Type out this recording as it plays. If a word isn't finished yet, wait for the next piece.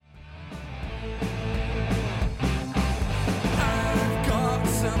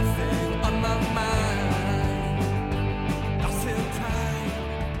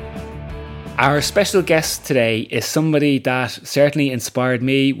Our special guest today is somebody that certainly inspired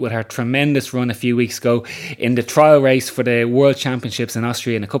me with her tremendous run a few weeks ago in the trial race for the World Championships in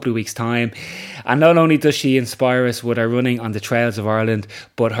Austria in a couple of weeks' time. And not only does she inspire us with her running on the trails of Ireland,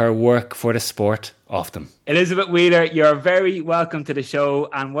 but her work for the sport of them. Elizabeth Wheeler, you're very welcome to the show,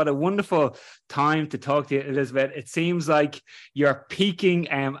 and what a wonderful time to talk to you, Elizabeth. It seems like you're peaking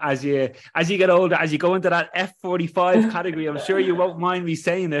as you get older, as you go into that F45 category. I'm sure you won't mind me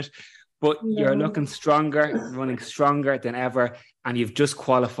saying it, but you're looking stronger, running stronger than ever, and you've just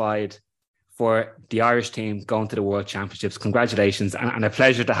qualified for the Irish team going to the World Championships. Congratulations, and a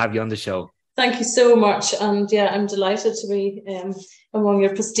pleasure to have you on the show. Thank you so much, and I'm delighted to be among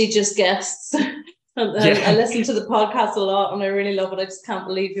your prestigious guests. I listen to the podcast a lot and I really love it. I just can't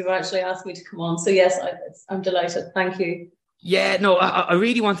believe you've actually asked me to come on. So yes, I'm delighted. Thank you. Yeah, no, I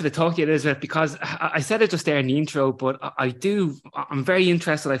really wanted to talk to you, Elizabeth, because I said it just there in the intro, but I'm very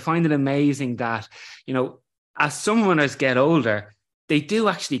interested. I find it amazing that, you know, as some runners get older, they do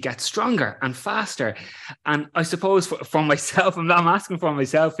actually get stronger and faster. And I suppose for myself, I'm asking for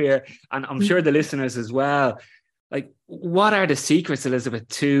myself here, and I'm sure the listeners as well, like, what are the secrets, Elizabeth,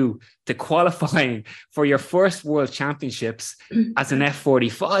 to qualifying for your first World Championships as an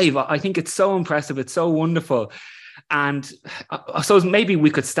F45? I think it's so impressive. It's so wonderful. And I suppose maybe we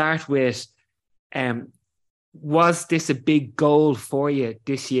could start with, was this a big goal for you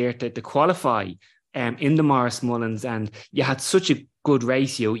this year to qualify in the Maurice Mullins? And you had such a good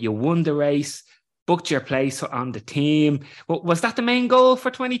race. You won the race, booked your place on the team. Was that the main goal for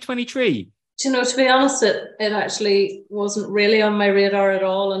 2023? You know, to be honest, it actually wasn't really on my radar at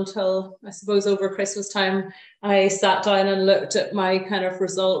all until, I suppose, over Christmas time. I sat down and looked at my kind of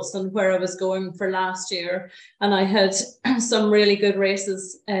results and where I was going for last year. And I had some really good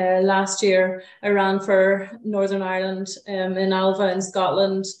races last year. I ran for Northern Ireland in Alva in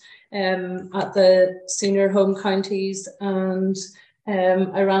Scotland at the senior home counties, and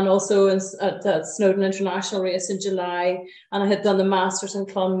I ran also at that Snowdon International race in July, and I had done the Masters in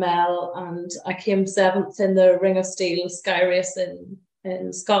Clonmel, and I came 7th in the Ring of Steel Sky race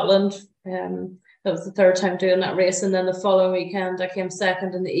in Scotland. That was the third time doing that race, and then the following weekend I came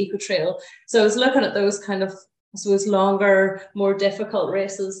 2nd in the Eco Trail. So I was looking at those kind of, I suppose, longer, more difficult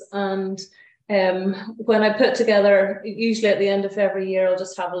races, and when I put together, usually at the end of every year, I'll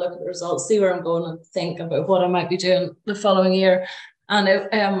just have a look at the results, see where I'm going, and think about what I might be doing the following year. And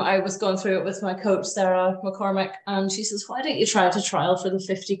I was going through it with my coach, Sarah McCormick, and she says, why don't you try to trial for the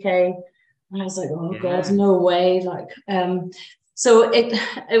 50K? And I was like, oh God, no way. So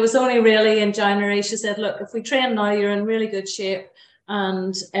it was only really in January. She said, look, if we train now, you're in really good shape,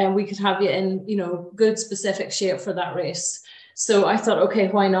 and we could have you in, you know, good specific shape for that race. So I thought, okay,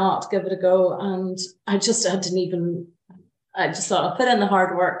 why not give it a go? And I just thought I'll put in the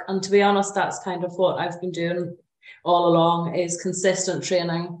hard work. And to be honest, that's kind of what I've been doing all along, is consistent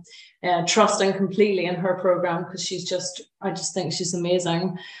training, trusting completely in her program, because I just think she's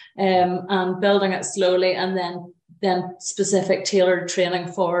amazing, and building it slowly, and then specific tailored training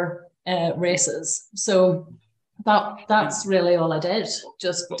for races. So that's really all I did.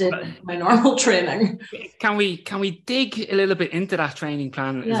 Just did my normal training. Can we dig a little bit into that training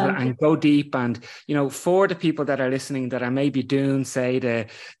plan and go deep? And, you know, for the people that are listening that are maybe doing, say,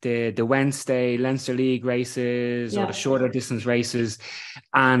 the Wednesday Leinster League races or the shorter distance races,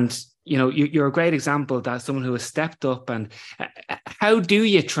 and, you know, you're a great example that someone who has stepped up. And how do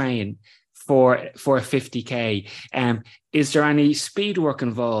you train for a 50K? Is there any speed work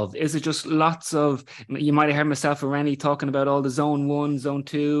involved? Is it just lots of, you might have heard myself and Rennie talking about all the zone 1, zone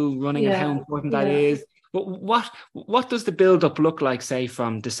 2 running and how important that is. But what does the build up look like, say,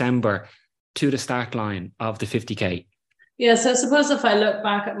 from December to the start line of the 50K? Yeah, so I suppose if I look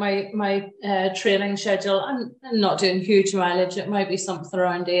back at my training schedule, I'm not doing huge mileage. It might be something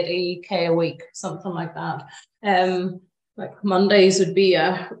around 80K a week, something like that. Like Mondays would be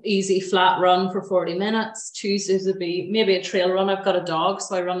a easy flat run for 40 minutes. Tuesdays would be maybe a trail run. I've got a dog,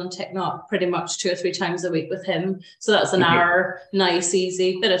 so I run and Technop pretty much 2 or 3 times a week with him. So that's an hour, nice,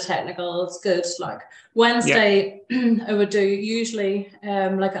 easy, bit of technical. It's good. Like Wednesday, I would do usually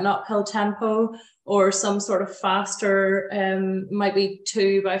like an uphill tempo or some sort of faster, might be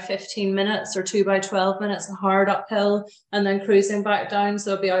 2 by 15 minutes or 2 by 12 minutes, a hard uphill, and then cruising back down.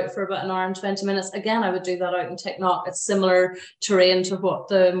 So I'll be out for about an hour and 20 minutes. Again, I would do that out in Technop. It's similar terrain to what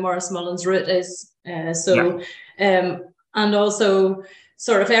the Maurice Mullins route is. And also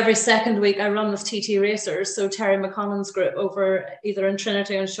sort of every second week I run with TT Racers, so Terry McConnell's group over either in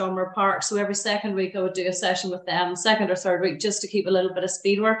Trinity or in Shawmere Park. So every second week I would do a session with them, second or third week, just to keep a little bit of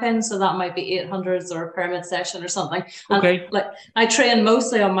speed work in. So that might be 800s or a pyramid session or something. Okay. And like I train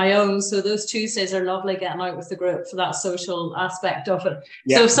mostly on my own, so those Tuesdays are lovely getting out with the group for that social aspect of it.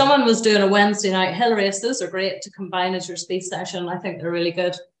 Yeah. So if someone was doing a Wednesday night hill race, those are great to combine as your speed session. I think they're really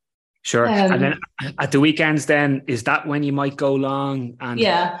good. Sure. And then at the weekends, then is that when you might go long? And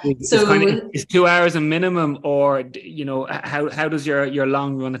yeah, is 2 hours a minimum, or how does your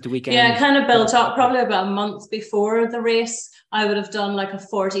long run at the weekend? Yeah, kind of built up probably about a month before the race. I would have done like a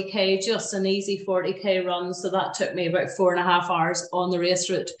 40k, just an easy 40k run. So that took me about 4.5 hours on the race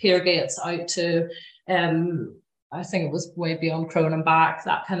route to Piergates out to I think it was way beyond Crone and back,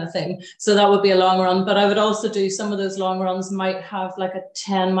 that kind of thing. So that would be a long run. But I would also do some of those long runs might have like a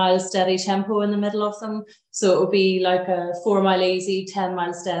 10-mile steady tempo in the middle of them. So it would be like a 4-mile easy,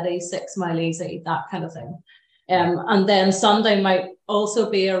 10-mile steady, 6-mile easy, that kind of thing. And then Sunday might also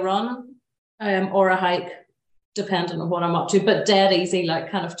be a run or a hike, depending on what I'm up to, but dead easy, like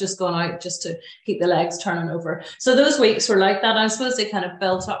kind of just going out just to keep the legs turning over. So those weeks were like that. I suppose they kind of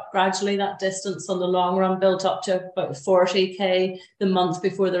built up gradually, that distance on the long run built up to about 40k the month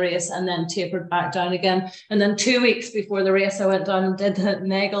before the race, and then tapered back down again. And then 2 weeks before the race, I went down and did the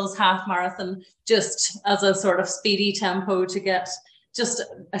Nagel's half marathon just as a sort of speedy tempo to get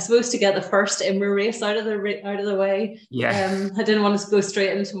I suppose to get the first IMRA race out of the way. Yeah. I didn't want to go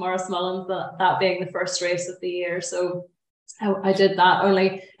straight into Morris Mullins, that being the first race of the year. So I did that,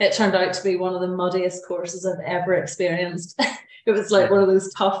 only it turned out to be one of the muddiest courses I've ever experienced. It was like one of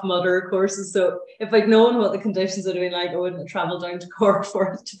those tough mudder courses. So if I'd known what the conditions would have been like, I wouldn't have travelled down to Cork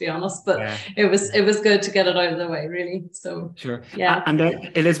for it, to be honest. But it was good to get it out of the way, really. So sure. Yeah. And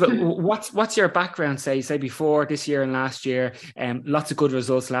then Elizabeth, what's your background? Say before this year and last year. Lots of good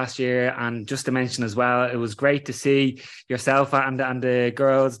results last year, and just to mention as well, it was great to see yourself and the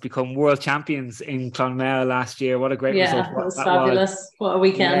girls become world champions in Clonmel last year. What a great result! Yeah, it was fabulous. What a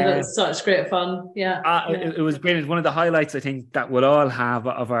weekend! It was such great fun. Yeah, it was brilliant. One of the highlights, I think, that we'll all have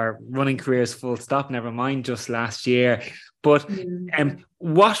of our running careers, full stop, never mind just last year. But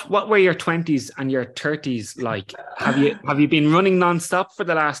what were your 20s and your 30s like? Have you been running non-stop for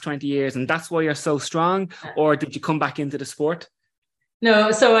the last 20 years and that's why you're so strong, or did you come back into the sport?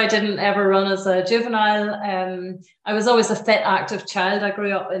 No, so I didn't ever run as a juvenile. I was always a fit, active child. I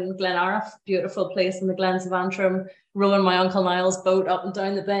grew up in Glenariff, beautiful place in the Glens of Antrim, rowing my Uncle Niall's boat up and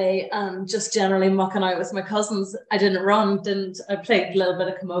down the bay and just generally mucking out with my cousins. I didn't run, I played a little bit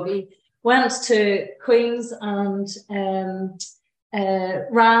of camogie. Went to Queen's and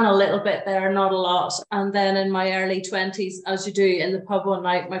ran a little bit there, not a lot. And then in my early 20s, as you do in the pub one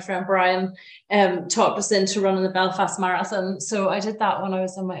night, my friend Brian talked us into running the Belfast Marathon. So I did that when I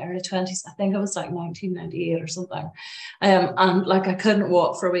was in my early 20s. I think it was like 1998 or something. And like I couldn't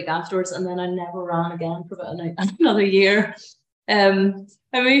walk for a week afterwards, and then I never ran again for about another year. I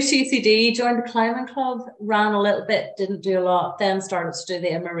moved to UCD, joined the climbing club, ran a little bit, didn't do a lot, then started to do the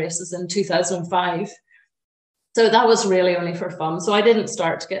IMRA races in 2005. So that was really only for fun. So I didn't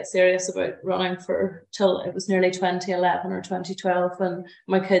start to get serious about running till it was nearly 2011 or 2012, and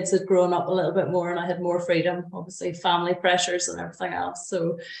my kids had grown up a little bit more and I had more freedom, obviously family pressures and everything else.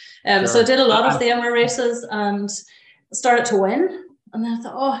 So so I did a lot of the IMRA races and started to win. And then I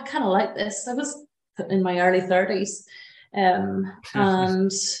thought, I kind of like this. I was in my early 30s.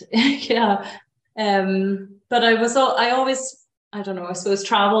 But I always, I don't know, I suppose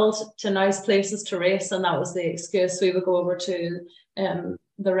travelled to nice places to race, and that was the excuse. We would go over to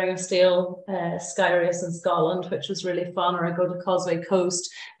the Ring of Steel Sky Race in Scotland, which was really fun, or I go to Causeway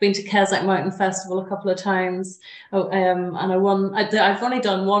Coast. Been to Keswick Mountain Festival a couple of times, and I won. I've only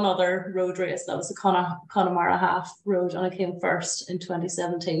done one other road race, that was the Connemara Half Road, and I came first in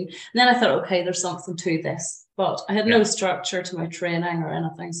 2017. And then I thought, okay, there's something to this, but I had no structure to my training or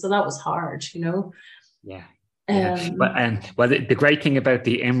anything, so that was hard, Yeah. Well, the great thing about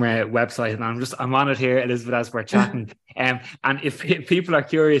the IMRA website, and I'm on it here, Elizabeth, as we're chatting. And if people are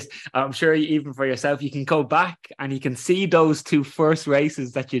curious, I'm sure even for yourself, you can go back and you can see those two first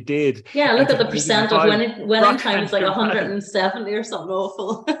races that you did. Yeah, look at the percent of winning time is like 170 or something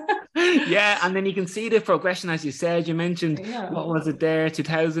awful. Yeah, and then you can see the progression, as you said. You mentioned, Yeah. what was it there,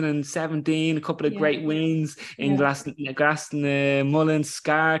 2017, a couple of Yeah. great wins in Yeah. Mullins,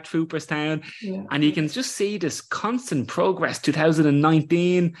 Scar, Trooperstown. Yeah. And you can just see this constant progress.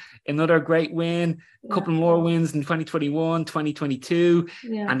 2019, another great win, a couple more wins in 2021, 2022.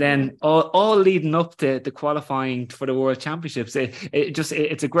 Yeah. And then all leading up to the qualifying for the World Championships.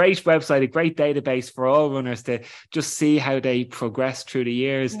 It's a great website, a great database for all runners to just see how they progress through the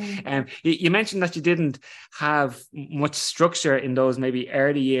years. You mentioned that you didn't have much structure in those maybe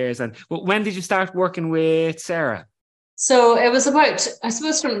early years. And when did you start working with Sarah? So it was about, I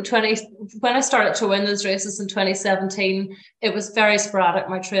suppose, from when I started to win those races in 2017, it was very sporadic.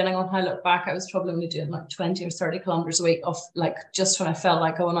 My training, when I look back, I was probably only doing like 20 or 30 kilometers a week of like just when I felt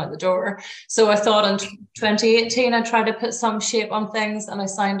like going out the door. So I thought in 2018, I'd try to put some shape on things, and I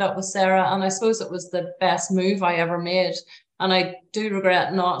signed up with Sarah. And I suppose it was the best move I ever made. And I do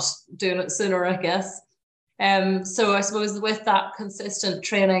regret not doing it sooner, I guess. So I suppose with that consistent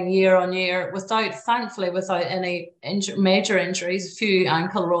training year on year, thankfully without any major injuries, a few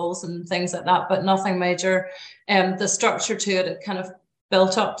ankle rolls and things like that, but nothing major. The structure to it kind of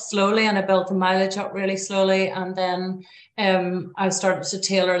built up slowly, and I built the mileage up really slowly. And then I started to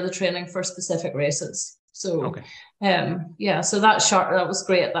tailor the training for specific races. So so that was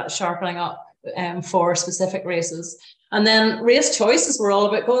great, that sharpening up for specific races. And then race choices were all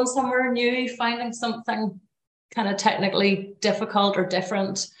about going somewhere new, finding something kind of technically difficult or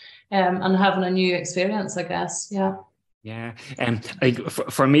different, and having a new experience, I guess. Yeah.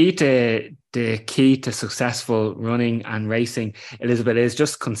 For me, the key to successful running and racing, Elizabeth, is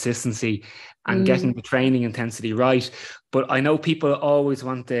just consistency and getting the training intensity right. But I know people always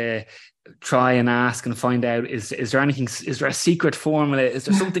want to try and ask and find out, is there a secret formula? Is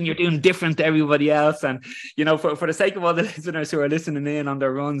there something you're doing different to everybody else? And, for the sake of all the listeners who are listening in on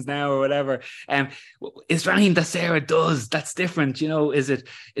their runs now or whatever, is there anything that Sarah does that's different? Is it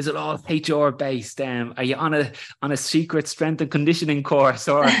all HR based? Are you on a secret strength and conditioning course,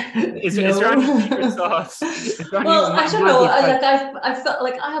 or is there any secret sauce? Well, I don't know. I felt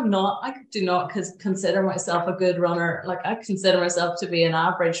like I do not consider myself a good runner. Like, I consider myself to be an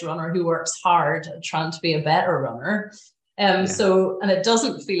average runner who works hard at trying to be a better runner. So, and it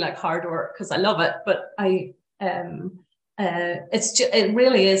doesn't feel like hard work because I love it, but it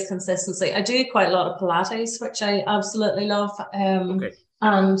really is consistency. I do quite a lot of Pilates, which I absolutely love, and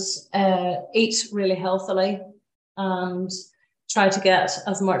eat really healthily and try to get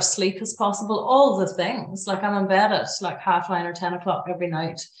as much sleep as possible. All the things, like I'm in bed at like 9:30 or 10 o'clock every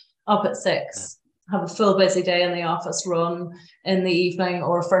night, up at 6, have a full busy day in the office, run in the evening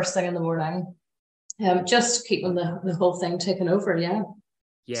or first thing in the morning. Just keeping the whole thing taken over.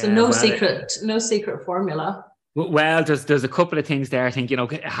 So no secret formula. Well, there's a couple of things there. I think,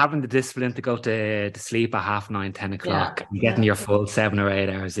 having the discipline to go to sleep at 9:30, 10 o'clock, and getting your full 7 or 8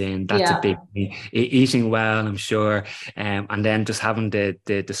 hours in, that's a big thing. Eating well, I'm sure, and then just having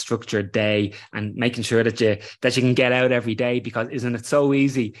the structured day and making sure that you can get out every day, because isn't it so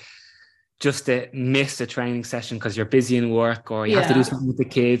easy just to miss a training session because you're busy in work, or you have to do something with the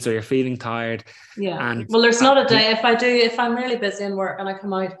kids, or you're feeling tired. And there's not a day. If I'm really busy in work and I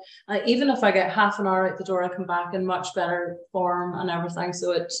come out, even if I get half an hour out the door, I come back in much better form and everything.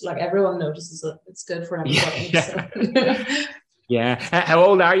 So it's like everyone notices it. It's good for everybody. How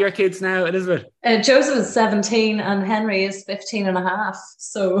old are your kids now, Elizabeth? Joseph is 17 and Henry is 15 and a half.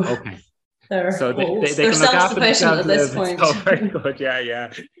 So they're self-sufficient at this point. Oh, very good.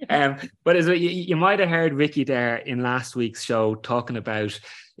 But as you might have heard Ricky there in last week's show talking about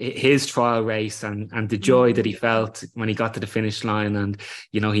his trial race and the joy that he felt when he got to the finish line, and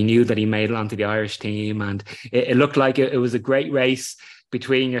he knew that he made it onto the Irish team, and it looked like it was a great race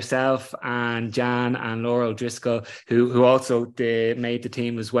between yourself and Jan and Laura O'Driscoll, who also made the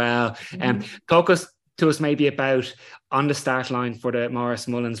team as well. Talk to us maybe about on the start line for the Maurice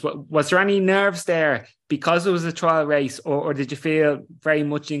Mullins. Was there any nerves there because it was a trial race, or did you feel very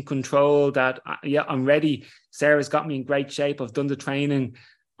much in control that, I'm ready, Sarah's got me in great shape, I've done the training,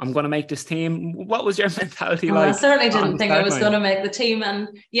 I'm going to make this team? What was your mentality like? I certainly didn't think I was going to make the team. And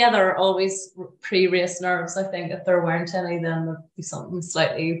there are always pre-race nerves. I think if there weren't any, then there'd be something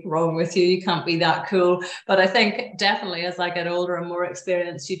slightly wrong with you. You can't be that cool. But I think definitely as I get older and more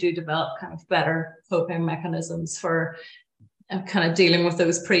experienced, you do develop kind of better coping mechanisms for kind of dealing with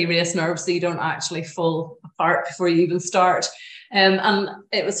those pre-race nerves, so you don't actually fall apart before you even start. And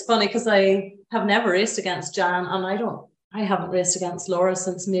it was funny because I have never raced against Jan, and I haven't raced against Laura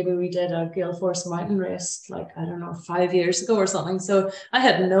since maybe we did a Gale Force mountain race, 5 years ago or something. So I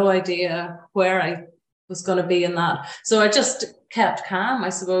had no idea where I was going to be in that. So I just kept calm, I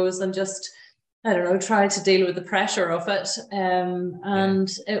suppose, and just, I don't know, tried to deal with the pressure of it. And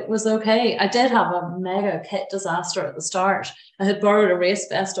it was okay. I did have a mega kit disaster at the start. I had borrowed a race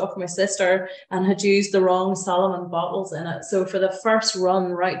vest off my sister and had used the wrong Salomon bottles in it. So for the first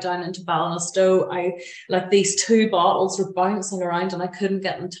run right down into Ballinastoe, these 2 bottles were bouncing around and I couldn't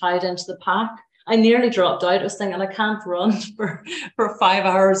get them tied into the pack. I nearly dropped out. I was thinking, I can't run for 5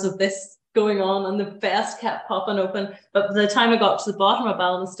 hours of this going on, and the vest kept popping open. But by the time I got to the bottom of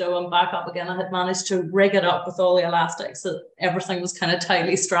Ballinastoe and back up again, I had managed to rig it up with all the elastics so everything was kind of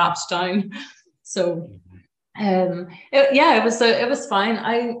tightly strapped down. So it was fine.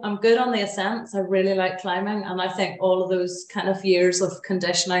 I'm good on the ascents. I really like climbing, and I think all of those kind of years of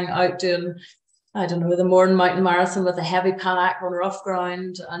conditioning out doing, I don't know, the Mourne Mountain Marathon with a heavy pack on rough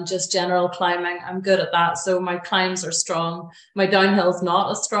ground and just general climbing, I'm good at that. So my climbs are strong. My downhill's not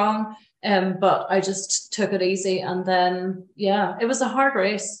as strong. But I just took it easy, and then it was a hard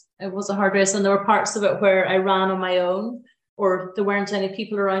race. It was a hard race, and there were parts of it where I ran on my own, or there weren't any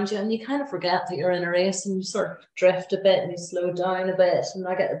people around you, and you kind of forget that you're in a race, and you sort of drift a bit, and you slow down a bit, and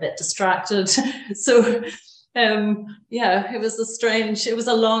I get a bit distracted. So, it was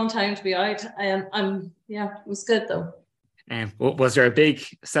a long time to be out, and it was good though. Was there a big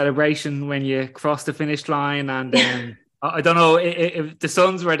celebration when you crossed the finish line? And I don't know if the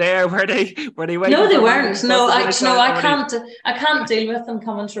Suns were there. Were they waiting? No, they weren't. No, I can't deal with them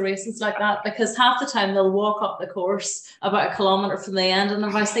coming to races like that, because half the time they'll walk up the course about 1 kilometre from the end, and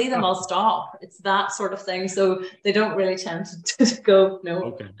if I see them, I'll stop. It's that sort of thing. So they don't really tend to go.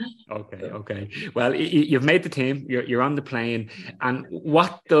 No. Okay. Well, you've made the team. You're on the plane. And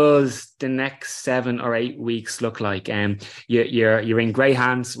what does the next 7 or 8 weeks look like? You're in great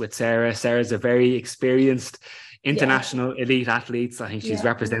hands with Sarah. Sarah's a very experienced international elite athletes. I think she's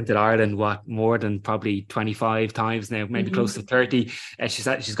represented Ireland more than probably 25 times now, maybe close to 30.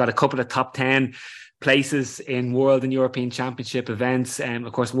 She's got a couple of top 10 places in world and European championship events.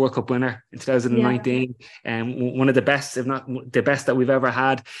 Of course, World Cup winner in 2019. One of the best, if not the best, that we've ever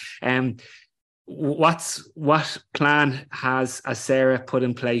had. What plan has Sarah put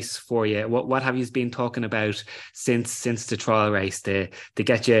in place for you? What have you been talking about since the trial race to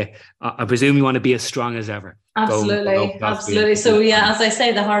get you? I presume you want to be as strong as ever. Absolutely. So as I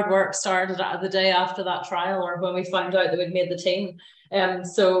say, the hard work started the day after that trial, or when we found out that we'd made the team.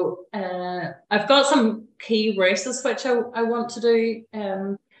 So I've got some key races which I want to do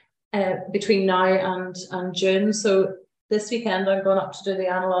between now and June. So this weekend I'm going up to do the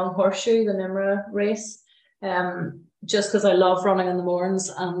Annalong Horseshoe, the Nimra race, just because I love running in the Mournes,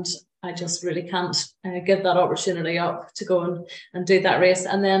 and I just really can't give that opportunity up to go and do that race.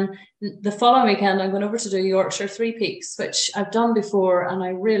 And then the following weekend, I'm going over to do Yorkshire Three Peaks, which I've done before, and I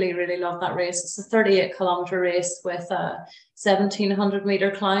really, really love that race. It's a 38-kilometre race with a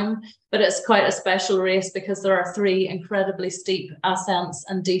 1,700-metre climb, but it's quite a special race because there are 3 incredibly steep ascents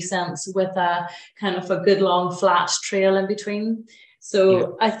and descents with a kind of a good long flat trail in between.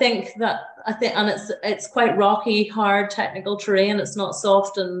 So I think, and it's quite rocky, hard, technical terrain. It's not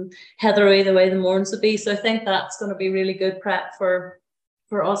soft and heathery the way the Mournes would be. So I think that's going to be really good prep for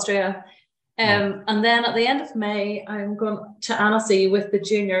Austria. And then at the end of May, I'm going to Annecy with the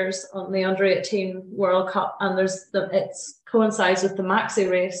juniors on the Under-18 World Cup, and it coincides with the Maxi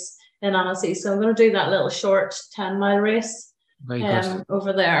race in Annecy. So I'm going to do that little short 10-mile race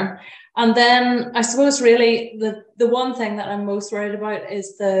over there. And then I suppose really the one thing that I'm most worried about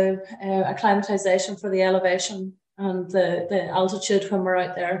is the acclimatization for the elevation and the altitude when we're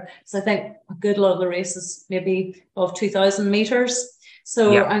out there. So I think a good lot of the race is maybe above 2,000 meters.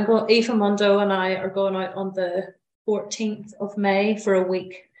 So Aoife Mundo and I are going out on the 14th of May for a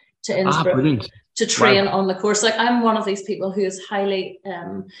week to Innsbruck to train on the course. Like, I'm one of these people who is highly,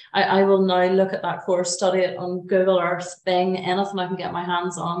 I will now look at that course, study it on Google Earth, Bing, anything I can get my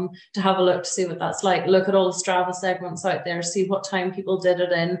hands on to have a look to see what that's like. Look at all the Strava segments out there, see what time people did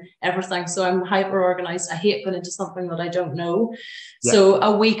it in, everything. So I'm hyper organized. I hate going into something that I don't know. Yeah. So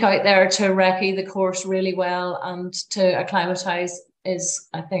a week out there to recce the course really well and to acclimatize is,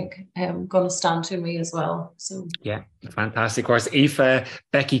 I think, going to stand to me as well. So yeah, fantastic. Of course, Aoife,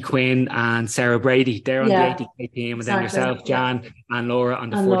 Becky Quinn and Sarah Brady, they're on the 80k team, and then yourself, Jan, and Laura on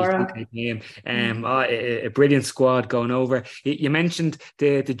the 42k team. A brilliant squad going over. You mentioned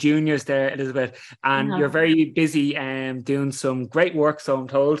the juniors there, Elizabeth, and you're very busy doing some great work, so I'm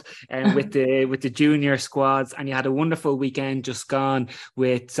told, with the junior squads, and you had a wonderful weekend just gone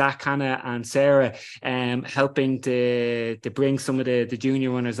with Zach, Hannah and Sarah, helping to bring some of the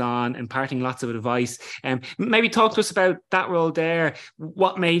junior runners on, imparting lots of advice. Maybe talk to us about that role there.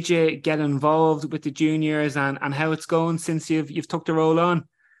 What made you get involved with the juniors, and how it's going since you've took the role on?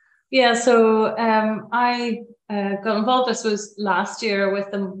 Yeah, so I got involved, this was last year,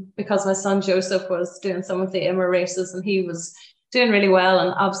 with them because my son Joseph was doing some of the IMMA races and he was doing really well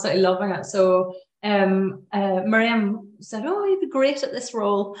and absolutely loving it. So Miriam said, "Oh, you'd be great at this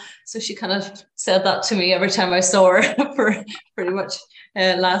role." So she kind of said that to me every time I saw her for pretty much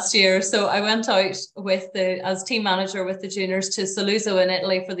last year. So I went out as team manager with the juniors to Saluzzo in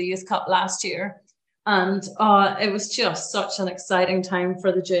Italy for the Youth Cup last year. And it was just such an exciting time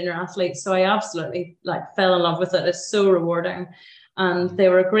for the junior athletes. So I absolutely fell in love with it. It's so rewarding. And they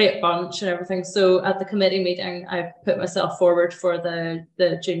were a great bunch and everything. So at the committee meeting, I put myself forward for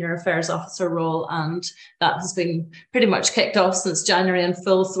the junior affairs officer role. And that has been pretty much kicked off since January in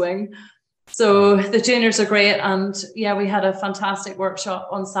full swing. So the juniors are great. And yeah, we had a fantastic workshop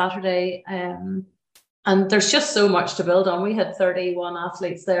on Saturday. And there's just so much to build on. We had 31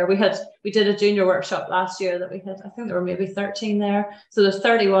 athletes there. We did a junior workshop last year that we had, I think there were maybe 13 there. So there's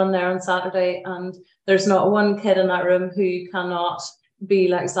 31 there on Saturday, and there's not one kid in that room who cannot be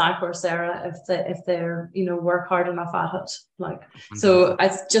like Zach or Sarah if they're work hard enough at it. So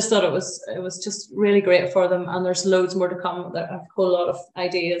I just thought it was just really great for them, and there's loads more to come. I have a whole lot of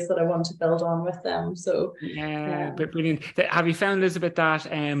ideas that I want to build on with them. So brilliant. Have you found, Elizabeth, that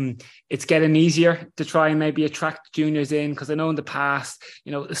it's getting easier to try and maybe attract juniors in? Because I know in the past,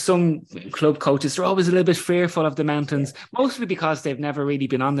 some club coaches are always a little bit fearful of the mountains, mostly because they've never really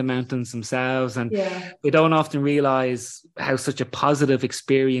been on the mountains themselves, and they don't often realize how such a positive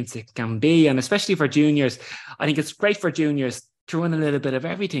experience it can be. And especially for juniors, I think it's great for juniors to run a little bit of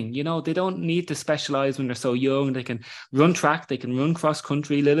everything. They don't need to specialize when they're so young. They can run track, they can run cross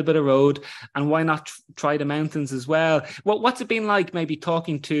country, a little bit of road, and why not try the mountains as well? What's it been like maybe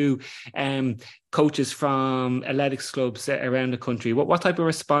talking to coaches from athletics clubs around the country? What type of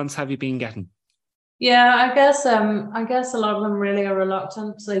response have you been getting? Yeah, I guess a lot of them really are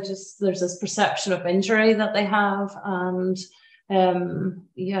reluctant. There's this perception of injury that they have, and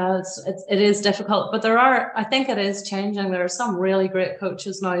it is difficult, but I think it is changing. There are some really great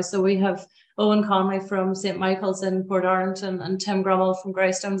coaches now. So we have Owen Conley from St. Michael's in Portarlington and Tim Grummel from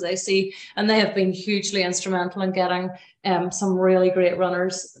Greystones AC, and they have been hugely instrumental in getting some really great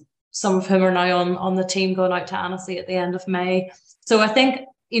runners, some of whom are now on the team going out to Annecy at the end of May. So I think,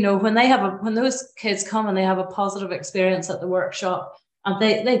 when those kids come and they have a positive experience at the workshop, and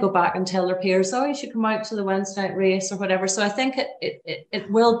they go back and tell their peers, "Oh, you should come out to the Wednesday night race," or whatever. So I think it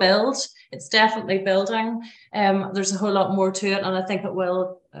will build. It's definitely building. There's a whole lot more to it, and I think it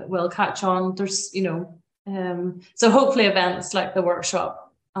will catch on. There's so hopefully events like the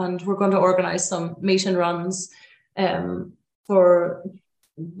workshop, and we're going to organise some meet and runs for.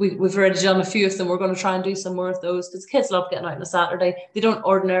 We've already done a few of them. We're going to try and do some more of those, because kids love getting out on a Saturday. They don't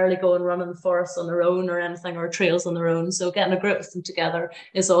ordinarily go and run in the forest on their own or anything, or trails on their own. So getting a group of them together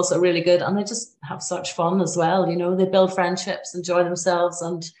is also really good. And they just have such fun as well. They build friendships, enjoy themselves,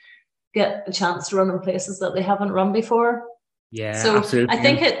 and get a chance to run in places that they haven't run before. Yeah, so absolutely. I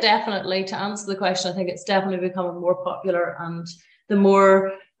think it definitely, to answer the question, I think it's definitely becoming more popular. And the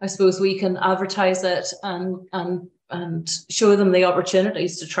more, I suppose, we can advertise it and show them the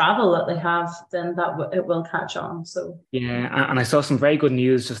opportunities to travel that they have, then it will catch on. So yeah, and I saw some very good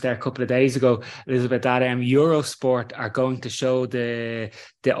news just there a couple of days ago, Elizabeth, that Eurosport are going to show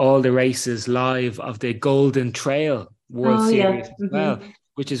all the races live of the Golden Trail World Series as well,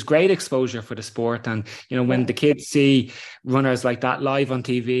 which is great exposure for the sport. And when the kids see runners like that live on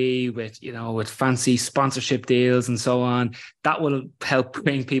TV with fancy sponsorship deals and so on, that will help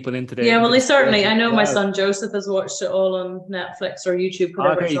bring people into the they certainly. I know my son Joseph has watched it all on Netflix or YouTube,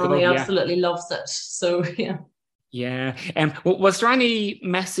 whatever it's on. He absolutely loves it. So yeah. Was there any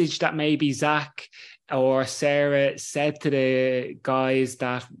message that maybe Zach or Sarah said to the guys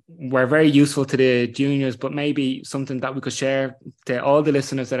that were very useful to the juniors, but maybe something that we could share to all the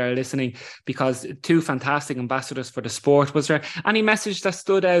listeners that are listening, because two fantastic ambassadors for the sport? Was there any message that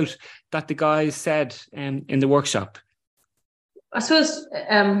stood out that the guys said in the workshop? I suppose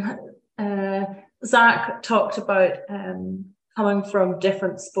Zach talked about coming from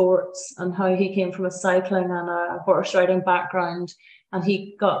different sports and how he came from a cycling and a horse riding background, and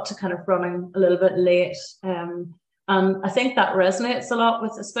he got to kind of running a little bit late. And I think that resonates a lot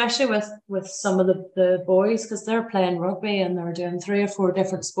especially with some of the boys, because they're playing rugby and they're doing 3 or 4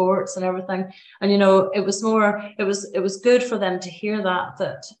 different sports and everything. And, it was good for them to hear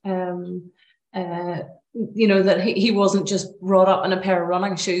that that he wasn't just brought up in a pair of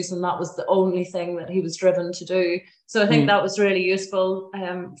running shoes and that was the only thing that he was driven to do. So I think that was really useful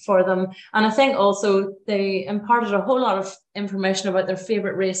for them. And I think also they imparted a whole lot of information about their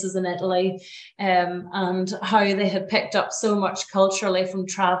favourite races in Italy, and how they had picked up so much culturally from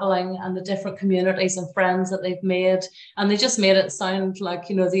travelling and the different communities and friends that they've made. And they just made it sound like,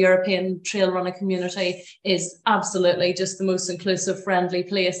 the European trail running community is absolutely just the most inclusive, friendly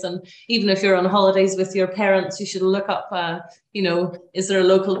place. And even if you're on holidays with your parents, you should look up, is there a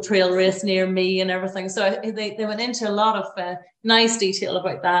local trail race near me and everything. So they went into a lot of nice detail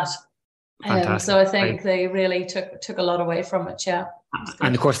about that. So I think they really took a lot away from it, yeah.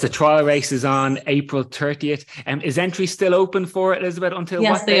 And of course, the trial race is on April 30th. Is entry still open for it, Elizabeth, until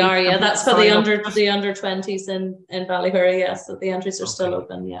yes, what they date? are, yeah. That's for the under 20s in Ballyhurry, yes. So the entries are still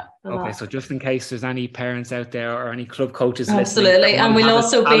open, yeah. Okay, so just in case there's any parents out there or any club coaches absolutely listening. And we'll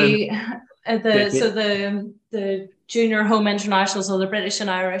also be the junior home internationals, or the British and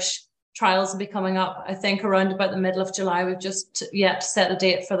Irish trials will be coming up, I think, around about the middle of July. We've just yet set a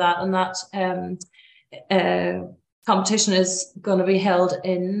date for that, and that competition is going to be held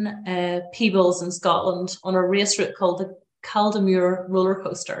in Peebles in Scotland on a race route called the Caldemure roller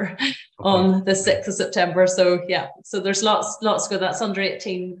coaster on the 6th of September. So yeah, so there's lots to go. That's under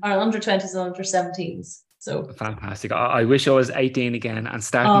 18 or under 20s and under 17s. So fantastic. I wish I was 18 again and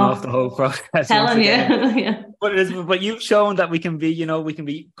starting off the whole process. Telling you. Yeah. But you've shown that we can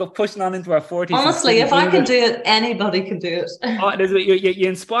be pushing on into our 40s. Honestly, if I can do it, anybody can do it. You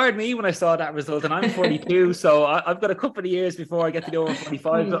inspired me when I saw that result, and I'm 42, so I've got a couple of years before I get to the over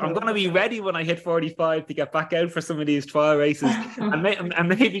 45. But I'm going to be ready when I hit 45 to get back out for some of these trial races. and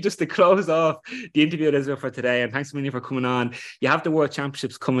maybe just to close off the interview, Elizabeth, for today, and thanks a million for coming on. You have the World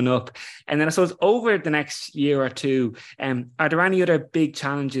Championships coming up, and then I suppose over the next year or two, are there any other big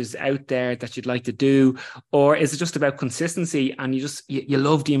challenges out there that you'd like to do, or is it just about consistency and you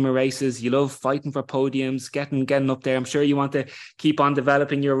love the IMMA races, you love fighting for podiums, getting up there? I'm sure you want to keep on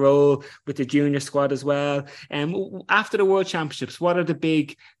developing your role with the junior squad as well. After the World Championships, what are the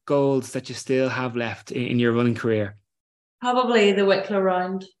big goals that you still have left in your running career? Probably the Wicklow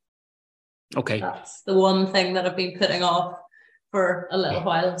Round. Okay, that's the one thing that I've been putting off for a little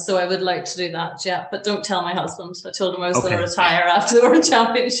while, so I would like to do that, yeah. But don't tell my husband. I told him I was going to retire after the World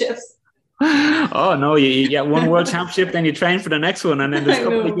Championships. Oh no, you get one World Championship, then you train for the next one, and then there's a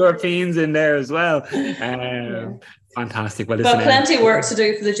couple of Europeans in there as well. Fantastic. Well, got plenty of work to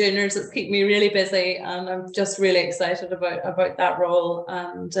do for the juniors. It's kept me really busy, and I'm just really excited about that role.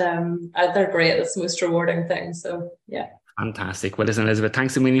 And they're great. It's the most rewarding thing. So yeah. Fantastic. Well, listen, Elizabeth,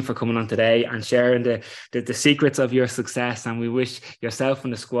 thanks a million for coming on today and sharing the secrets of your success. And we wish yourself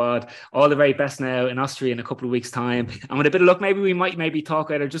and the squad all the very best now in Austria in a couple of weeks' time. And with a bit of luck, maybe we might talk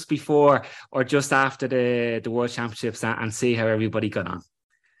either just before or just after the World Championships and see how everybody got on.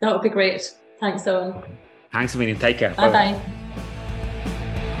 That would be great. Thanks, Owen. Thanks a million. Take care. Bye-bye.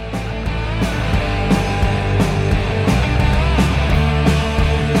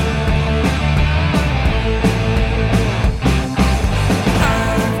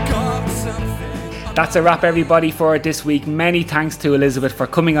 That's a wrap, everybody, for this week. Many thanks to Elizabeth for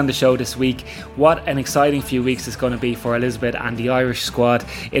coming on the show this week. What an exciting few weeks it's going to be for Elizabeth and the Irish squad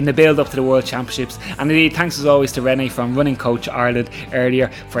in the build up to the World Championships. And indeed, thanks as always to Rene from Running Coach Ireland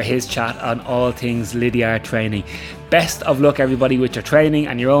earlier for his chat on all things Lydiard training. Best of luck, everybody, with your training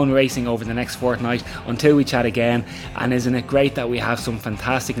and your own racing over the next fortnight until we chat again. And isn't it great that we have some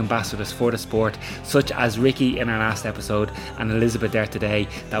fantastic ambassadors for the sport, such as Ricky in our last episode and Elizabeth there today,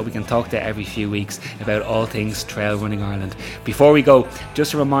 that we can talk to every few weeks about all things Trail Running Ireland. Before we go,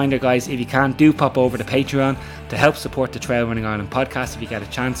 just a reminder, guys, if you can, do pop over to Patreon to help support the Trail Running Ireland podcast if you get a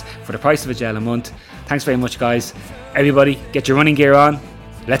chance, for the price of a gel a month. Thanks very much, guys. Everybody, get your running gear on.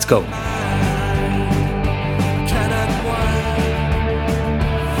 Let's go.